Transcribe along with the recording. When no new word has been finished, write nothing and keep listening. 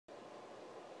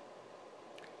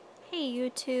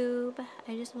YouTube.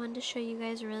 I just wanted to show you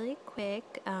guys really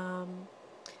quick.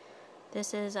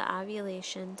 This is an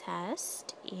ovulation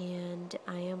test, and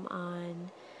I am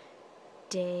on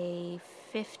day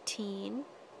 15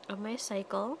 of my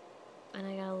cycle, and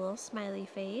I got a little smiley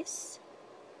face.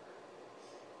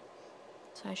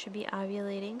 So I should be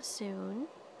ovulating soon.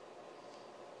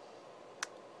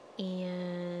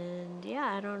 And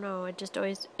yeah, I don't know, it just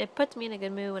always, it puts me in a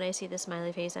good mood when I see the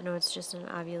smiley face. I know it's just an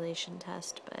ovulation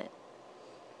test, but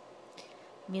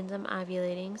it means I'm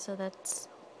ovulating, so that's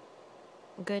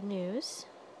good news.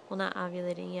 Well, not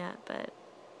ovulating yet, but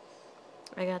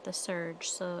I got the surge,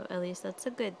 so at least that's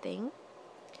a good thing.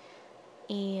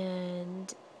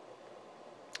 And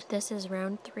this is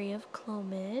round 3 of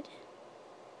Clomid.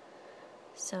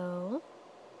 So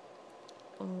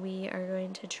we are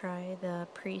going to try the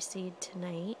pre-seed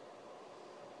tonight.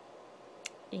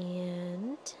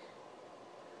 And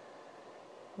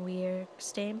we are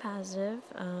staying positive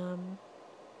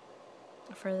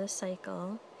for the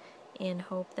cycle, and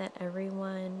hope that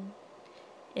everyone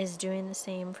is doing the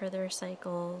same for their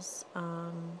cycles.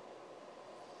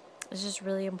 It's just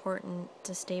really important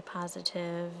to stay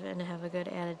positive and have a good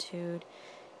attitude,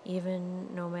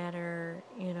 even no matter,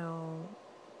 you know,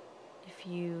 if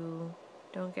you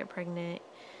don't get pregnant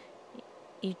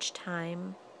each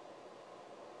time.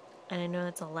 And I know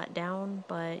that's a letdown,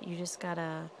 but you just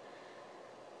gotta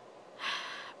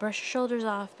brush your shoulders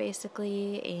off,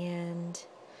 basically, and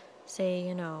say,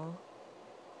 you know,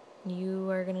 you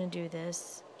are gonna do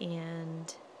this,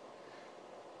 and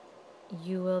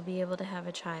you will be able to have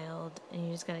a child, and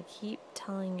you just gotta keep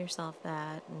telling yourself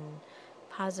that. And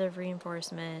positive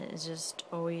reinforcement is just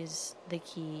always the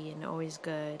key and always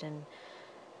good. And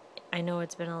I know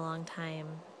it's been a long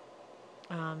time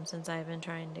since I've been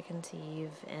trying to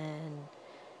conceive, and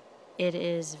it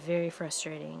is very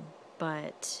frustrating,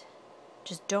 but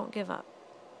just don't give up.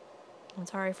 I'm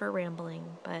sorry for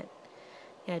rambling, but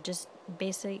yeah, just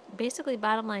basically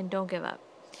bottom line, don't give up.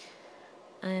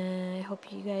 I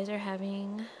hope you guys are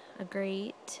having a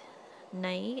great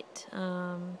night.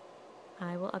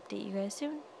 I will update you guys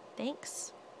soon.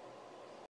 Thanks.